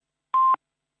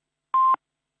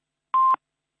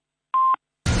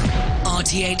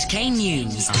RTHK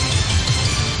News.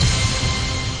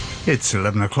 It's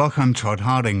 11 o'clock. I'm Todd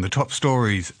Harding. The top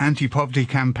stories. Anti-poverty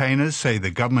campaigners say the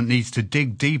government needs to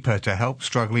dig deeper to help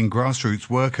struggling grassroots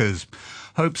workers.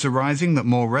 Hopes are rising that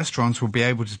more restaurants will be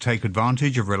able to take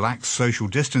advantage of relaxed social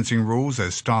distancing rules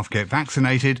as staff get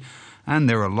vaccinated, and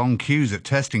there are long queues at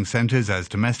testing centres as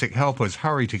domestic helpers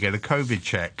hurry to get a COVID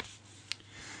check.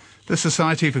 The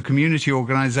Society for Community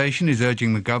Organisation is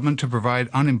urging the government to provide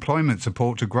unemployment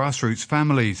support to grassroots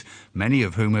families, many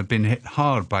of whom have been hit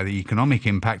hard by the economic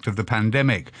impact of the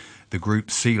pandemic. The group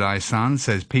Silai San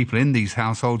says people in these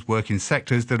households work in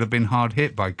sectors that have been hard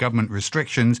hit by government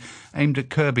restrictions aimed at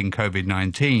curbing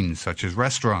COVID-19, such as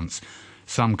restaurants.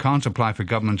 Some can't apply for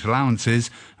government allowances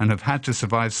and have had to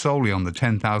survive solely on the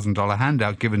 $10,000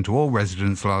 handout given to all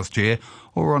residents last year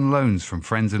or on loans from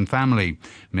friends and family.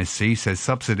 Ms. C says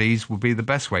subsidies would be the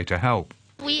best way to help.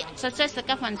 We suggest the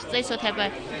government they should have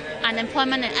an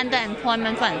unemployment and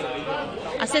underemployment fund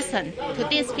assistance. To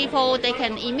these people, they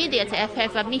can immediately have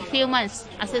a few months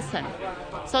assistance.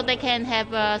 So they can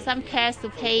have some cash to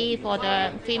pay for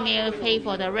the female, pay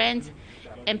for the rent,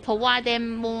 and provide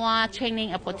them more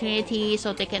training opportunities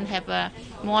so they can have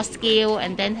more skill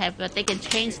and then they can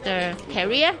change their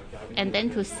career and then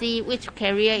to see which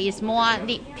career is more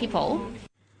need people.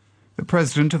 The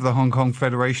president of the Hong Kong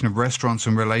Federation of Restaurants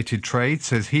and Related Trade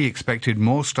says he expected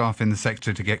more staff in the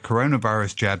sector to get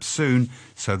coronavirus jabs soon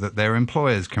so that their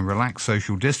employers can relax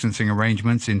social distancing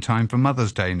arrangements in time for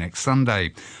Mother's Day next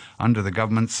Sunday. Under the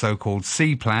government's so-called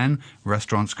C plan,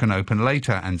 restaurants can open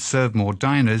later and serve more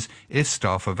diners if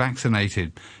staff are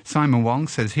vaccinated. Simon Wong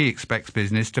says he expects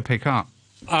business to pick up.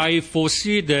 I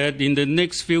foresee that in the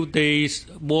next few days,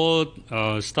 more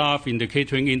staff in the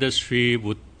catering industry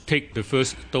would take the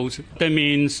first dose. That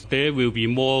means there will be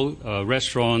more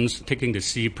restaurants taking the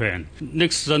C plan.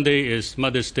 Next Sunday is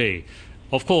Mother's Day.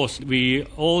 Of course, we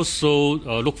also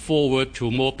look forward to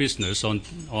more business on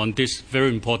this very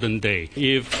important day.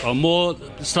 If more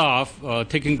staff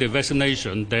taking the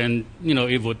vaccination, then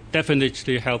it would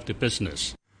definitely help the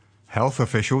business. Health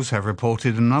officials have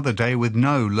reported another day with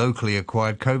no locally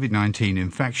acquired COVID-19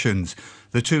 infections.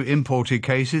 The two imported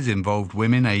cases involved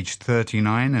women aged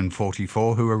 39 and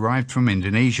 44 who arrived from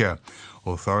Indonesia.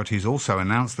 Authorities also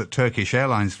announced that Turkish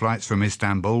Airlines flights from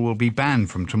Istanbul will be banned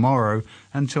from tomorrow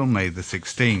until May the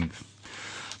 16th.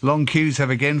 Long queues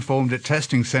have again formed at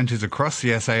testing centres across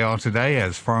the SAR today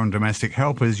as foreign domestic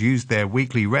helpers used their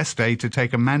weekly rest day to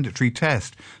take a mandatory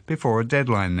test before a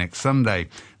deadline next Sunday.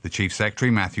 The Chief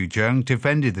Secretary, Matthew Cheung,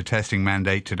 defended the testing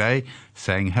mandate today,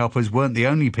 saying helpers weren't the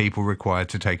only people required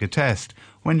to take a test.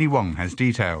 Wendy Wong has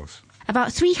details.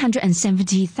 About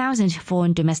 370,000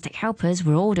 foreign domestic helpers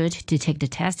were ordered to take the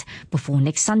test before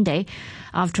next Sunday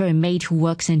after a maid who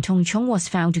works in Tung Chung was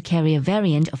found to carry a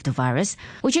variant of the virus,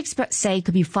 which experts say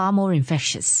could be far more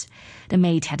infectious. The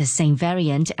maid had the same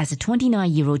variant as a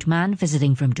 29-year-old man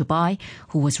visiting from Dubai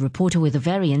who was reported with the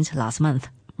variant last month.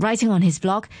 Writing on his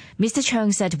blog, Mr.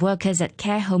 Cheung said workers at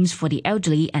care homes for the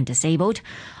elderly and disabled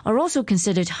are also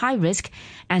considered high risk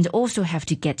and also have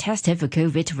to get tested for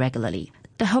COVID regularly.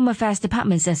 The Home Affairs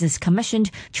Department says it's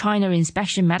commissioned China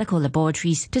Inspection Medical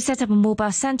Laboratories to set up a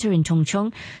mobile centre in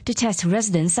Tongcheng to test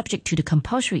residents subject to the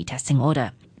compulsory testing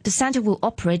order. The centre will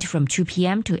operate from 2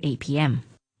 p.m. to 8 p.m.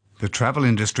 The Travel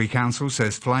Industry Council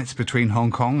says flights between Hong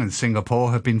Kong and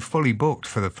Singapore have been fully booked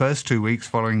for the first 2 weeks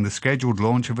following the scheduled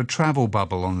launch of a travel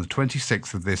bubble on the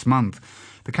 26th of this month.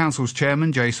 The Council's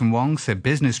chairman, Jason Wong, said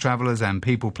business travellers and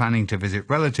people planning to visit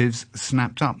relatives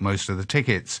snapped up most of the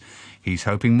tickets. He's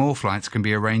hoping more flights can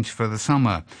be arranged for the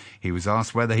summer. He was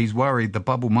asked whether he's worried the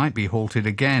bubble might be halted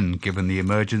again, given the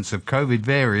emergence of COVID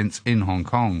variants in Hong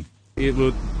Kong. It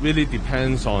would really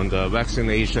depend on the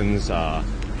vaccinations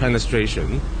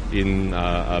penetration in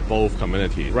both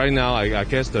communities. Right now, I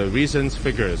guess the recent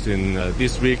figures in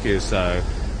this week is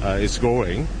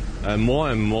growing.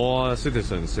 And more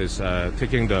citizens is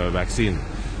taking the vaccine.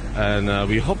 And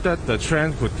we hope that the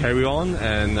trend could carry on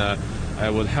and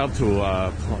would help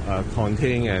to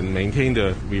contain and maintain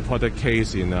the reported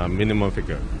case in a minimum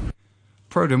figure.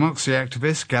 Pro-democracy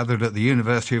activists gathered at the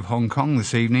University of Hong Kong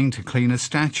this evening to clean a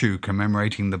statue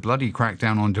commemorating the bloody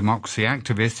crackdown on democracy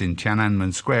activists in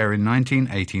Tiananmen Square in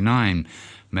 1989.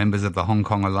 Members of the Hong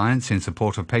Kong Alliance in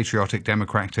support of patriotic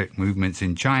democratic movements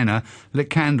in China lit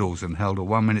candles and held a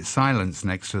 1-minute silence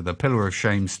next to the Pillar of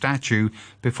Shame statue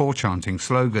before chanting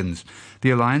slogans. The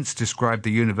Alliance described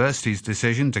the university's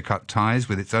decision to cut ties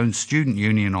with its own student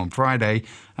union on Friday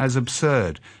as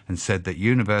absurd and said that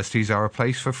universities are a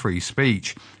place for free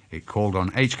speech. It called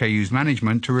on HKU's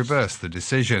management to reverse the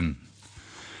decision.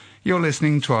 You're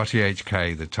listening to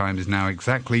RTHK. The time is now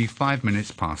exactly 5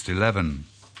 minutes past 11.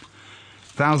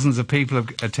 Thousands of people have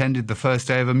attended the first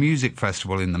day of a music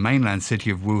festival in the mainland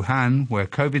city of Wuhan, where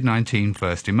COVID-19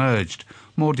 first emerged.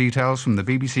 More details from the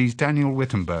BBC's Daniel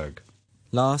Wittenberg.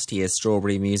 Last year's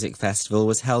Strawberry Music Festival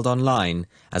was held online,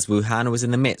 as Wuhan was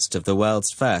in the midst of the world's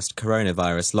first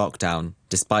coronavirus lockdown.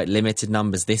 Despite limited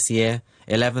numbers this year,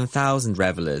 11,000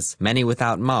 revellers, many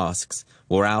without masks,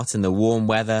 were out in the warm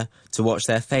weather to watch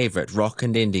their favourite rock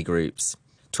and indie groups.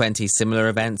 20 similar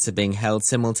events are being held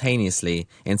simultaneously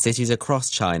in cities across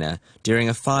China during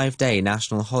a 5-day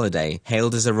national holiday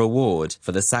hailed as a reward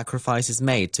for the sacrifices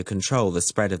made to control the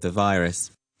spread of the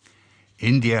virus.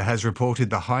 India has reported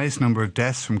the highest number of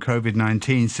deaths from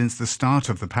COVID-19 since the start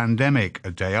of the pandemic,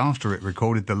 a day after it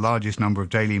recorded the largest number of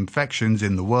daily infections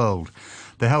in the world.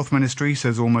 The Health Ministry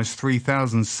says almost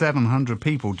 3,700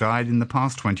 people died in the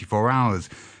past 24 hours,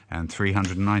 and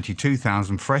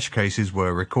 392,000 fresh cases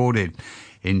were recorded.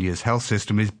 India's health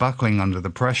system is buckling under the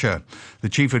pressure. The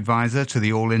chief advisor to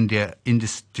the All India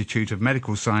Institute of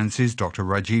Medical Sciences, Dr.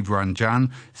 Rajiv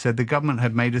Ranjan, said the government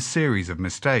had made a series of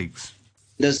mistakes.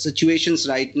 The situations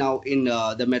right now in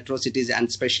the metro cities and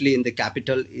especially in the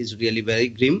capital is really very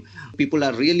grim. People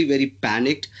are really very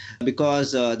panicked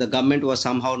because the government was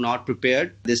somehow not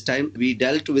prepared. This time we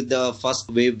dealt with the first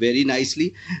wave very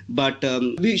nicely, but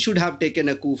we should have taken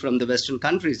a coup from the Western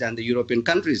countries and the European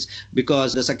countries,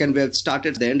 because the second wave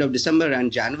started at the end of December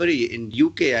and January in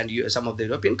UK and some of the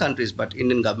European countries, but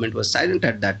Indian government was silent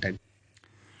at that time.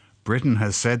 Britain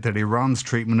has said that Iran's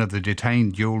treatment of the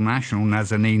detained dual national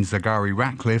Nazanin Zaghari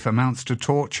Ratcliffe amounts to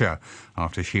torture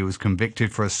after she was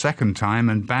convicted for a second time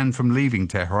and banned from leaving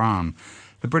Tehran.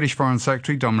 The British Foreign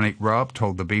Secretary Dominic Raab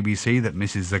told the BBC that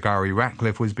Mrs Zaghari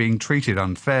Ratcliffe was being treated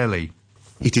unfairly.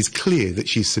 It is clear that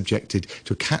she's subjected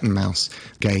to a cat-and-mouse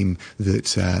game that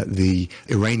the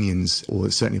Iranians,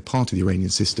 or certainly a part of the Iranian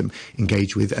system,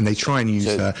 engage with, and they try and use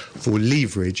her for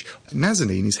leverage.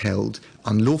 Nazanin is held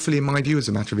unlawfully, in my view, as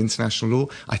a matter of international law.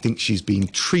 I think she's been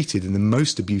treated in the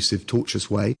most abusive, torturous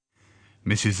way.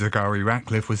 Mrs Zaghari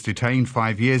Ratcliffe was detained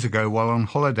 5 years ago while on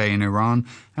holiday in Iran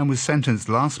and was sentenced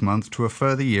last month to a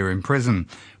further year in prison.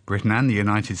 Britain and the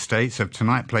United States have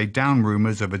tonight played down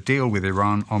rumours of a deal with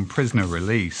Iran on prisoner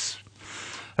release.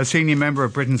 A senior member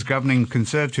of Britain's governing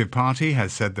Conservative Party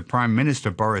has said the Prime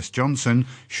Minister Boris Johnson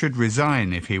should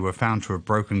resign if he were found to have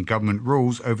broken government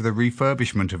rules over the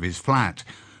refurbishment of his flat.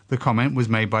 The comment was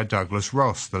made by Douglas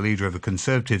Ross, the leader of the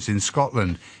Conservatives in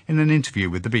Scotland, in an interview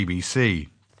with the BBC.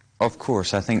 Of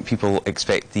course, I think people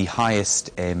expect the highest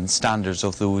standards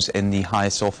of those in the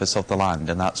highest office of the land,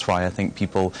 and that's why I think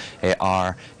people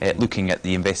are looking at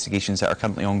the investigations that are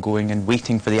currently ongoing and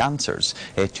waiting for the answers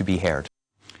to be heard.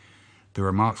 The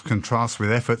remarks contrast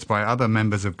with efforts by other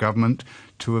members of government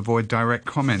to avoid direct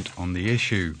comment on the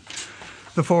issue.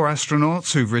 The 4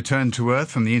 astronauts who've returned to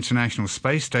Earth from the International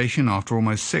Space Station after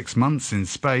almost 6 months in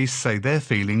space say they're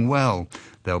feeling well.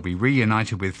 They'll be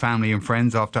reunited with family and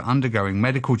friends after undergoing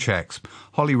medical checks.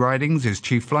 Holly Ridings is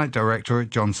Chief Flight Director at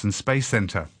Johnson Space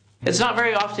Centre. It's not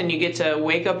very often you get to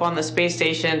wake up on the space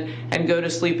station and go to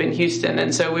sleep in Houston,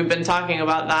 and so we've been talking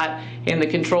about that in the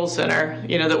control center.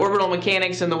 You know, the orbital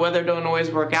mechanics and the weather don't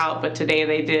always work out, but today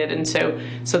they did, and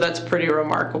so that's pretty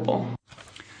remarkable.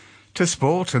 To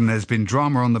sport, and there's been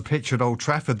drama on the pitch at Old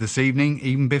Trafford this evening,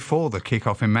 even before the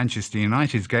kick-off in Manchester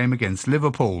United's game against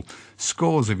Liverpool.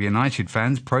 Scores of United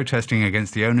fans protesting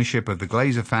against the ownership of the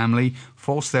Glazer family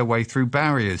forced their way through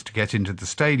barriers to get into the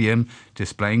stadium,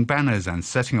 displaying banners and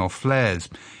setting off flares.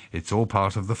 It's all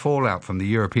part of the fallout from the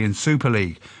European Super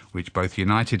League, which both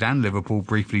United and Liverpool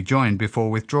briefly joined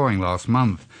before withdrawing last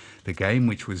month. The game,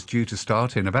 which was due to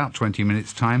start in about 20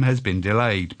 minutes' time, has been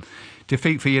delayed.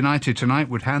 Defeat for United tonight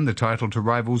would hand the title to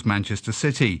rivals Manchester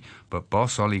City, but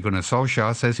boss Ole Gunnar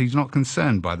Solskjaer says he's not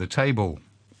concerned by the table.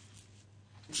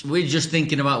 We're just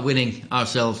thinking about winning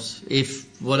ourselves.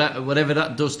 If whatever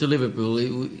that does to Liverpool,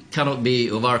 it cannot be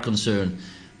of our concern.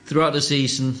 Throughout the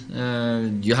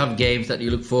season, you have games that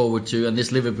you look forward to, and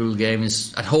this Liverpool game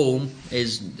is at home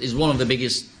is one of the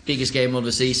biggest game of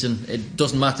the season. It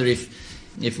doesn't matter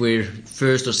if we're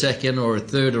first or second or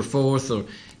third or fourth, or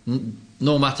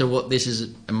no matter what, this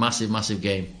is a massive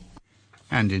game.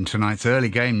 And in tonight's early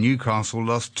game, Newcastle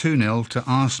lost 2-0 to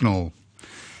Arsenal.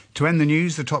 To end the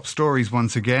news, the top stories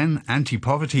once again.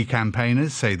 Anti-poverty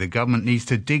campaigners say the government needs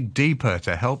to dig deeper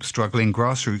to help struggling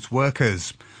grassroots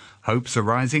workers. Hopes are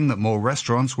rising that more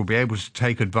restaurants will be able to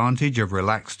take advantage of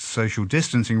relaxed social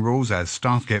distancing rules as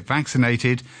staff get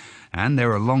vaccinated. And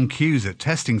there are long queues at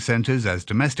testing centres as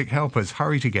domestic helpers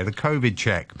hurry to get a COVID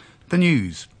check. The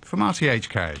news from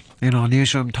RTHK. In our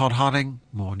newsroom, Todd Harding.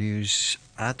 More news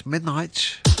at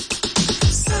midnight.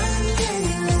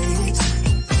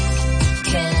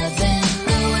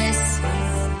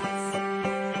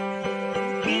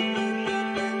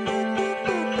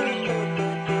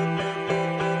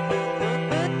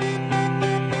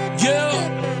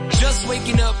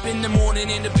 Up in the morning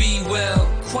and to be well.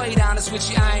 Quite honest with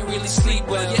you, I ain't really sleep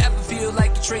well. You ever feel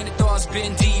like your train of thought's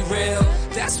been derailed?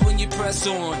 That's when you press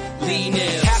on, lean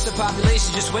in. Half the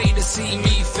population just waiting to see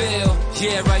me fail.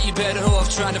 Yeah, right, you better off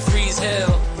trying to freeze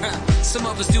hell. Some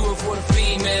of us do it for the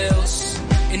females,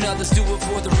 and others do it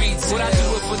for the retail. But I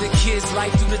do it for the kids,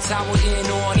 life through the tower in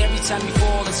on. Every time you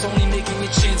fall, it's only making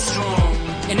your chin strong.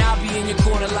 And I'll be in your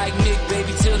corner like Nick,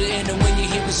 baby, till the end of when you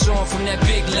hear the song from that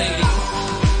big lady.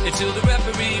 Until the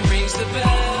referee rings the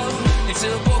bell,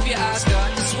 until both your eyes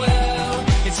start to swell,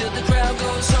 until the crowd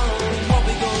goes home. What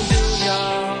we gonna do,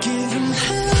 y'all? Give 'em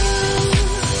hell,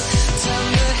 turn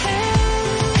the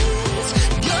heads.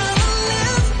 Gonna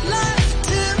live life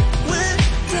till we're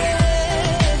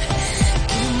dead.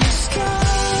 Give me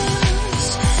scars,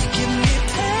 give me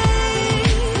pain.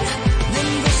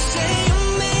 Then go say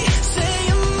me, say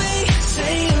me,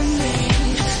 say me.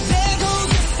 There goes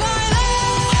the fighter.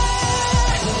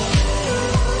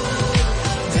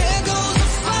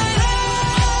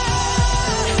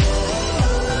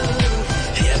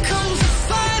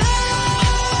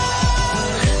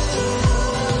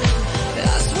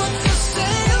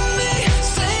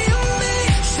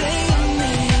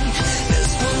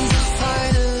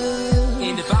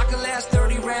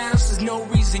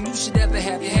 You should ever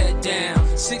have your head down.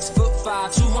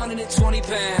 6'5", 220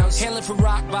 pounds. Hailing from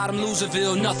rock bottom,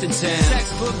 Loserville, nothing town.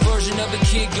 Textbook version of a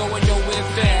kid going nowhere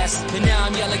fast. And now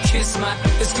I'm yelling, kiss my.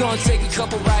 It's gonna take a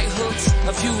couple right hooks,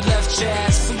 a few left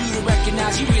jabs, for you to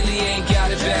recognize you really ain't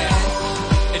got it bad.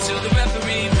 Until the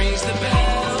referee rings the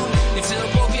bell, until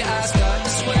both your eyes start to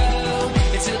swell,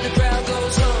 until the crowd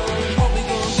goes home. What we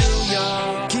gonna do,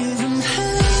 y'all? Give 'em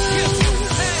hell.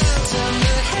 Turn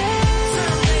the head.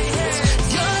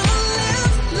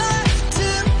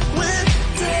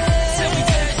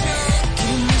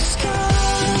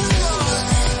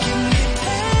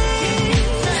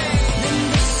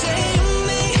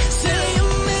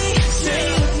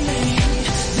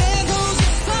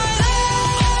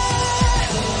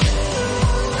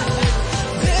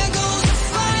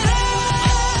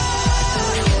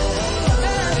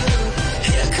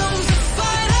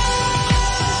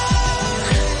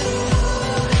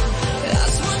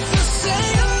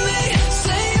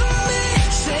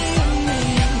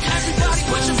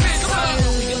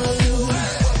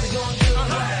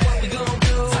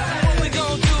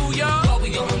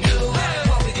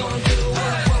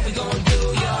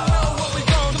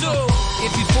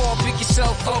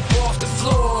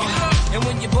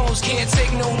 Can't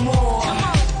take no more.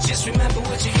 Just remember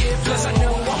what you're here for. 'Cause I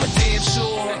know I'm a damn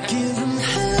sure. Give 'em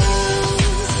hell.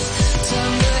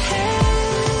 Turn the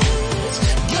heads.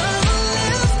 Gonna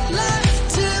live life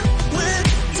till we're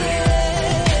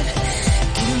dead.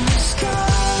 Give me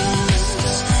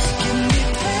scars. Give me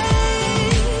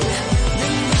pain.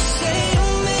 Then go say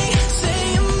me, say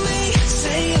me,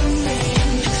 say me.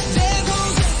 There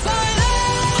goes the fighter.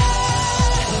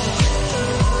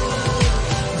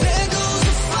 There goes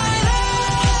the fighter.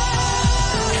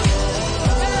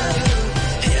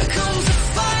 Here comes the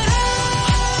fighter.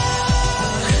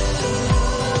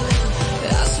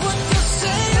 That's what they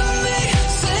say of me,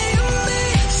 say of me,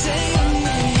 say of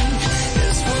me.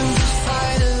 This one's a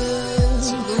fighter.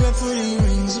 Till the referee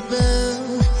rings a bell,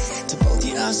 till both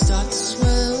your eyes start to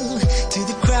swell, till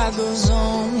the crowd goes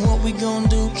on. What we gonna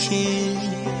do, kid?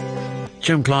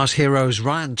 Gym class heroes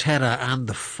Ryan Tedder and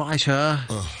The Fighter.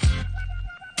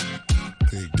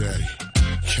 Big Daddy,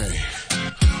 K,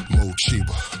 Mo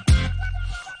Chiba.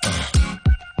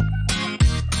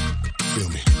 Feel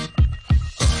me?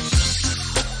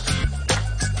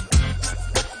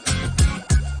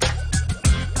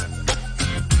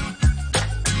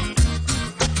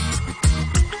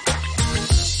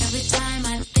 Every time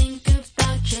I think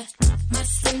about you, my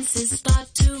senses start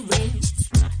to race.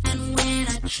 And when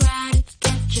I try to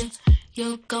catch you,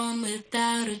 you're gone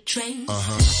without a trace.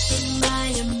 In my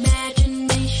imagination,